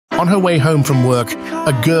On her way home from work,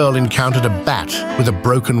 a girl encountered a bat with a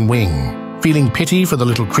broken wing. Feeling pity for the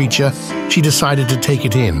little creature, she decided to take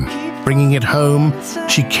it in. Bringing it home,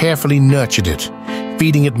 she carefully nurtured it,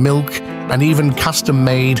 feeding it milk and even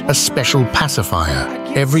custom-made a special pacifier.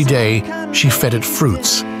 Every day, she fed it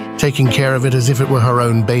fruits, taking care of it as if it were her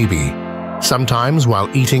own baby. Sometimes,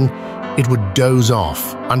 while eating, it would doze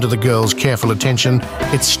off. Under the girl's careful attention,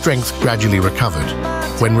 its strength gradually recovered.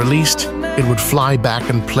 When released, it would fly back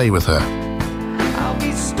and play with her.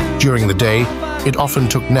 During the day, it often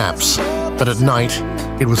took naps, but at night,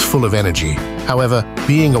 it was full of energy. However,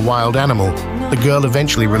 being a wild animal, the girl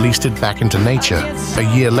eventually released it back into nature.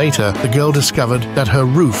 A year later, the girl discovered that her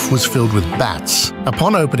roof was filled with bats.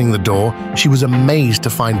 Upon opening the door, she was amazed to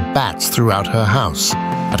find bats throughout her house.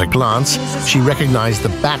 At a glance, she recognized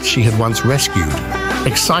the bats she had once rescued.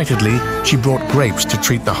 Excitedly, she brought grapes to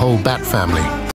treat the whole bat family.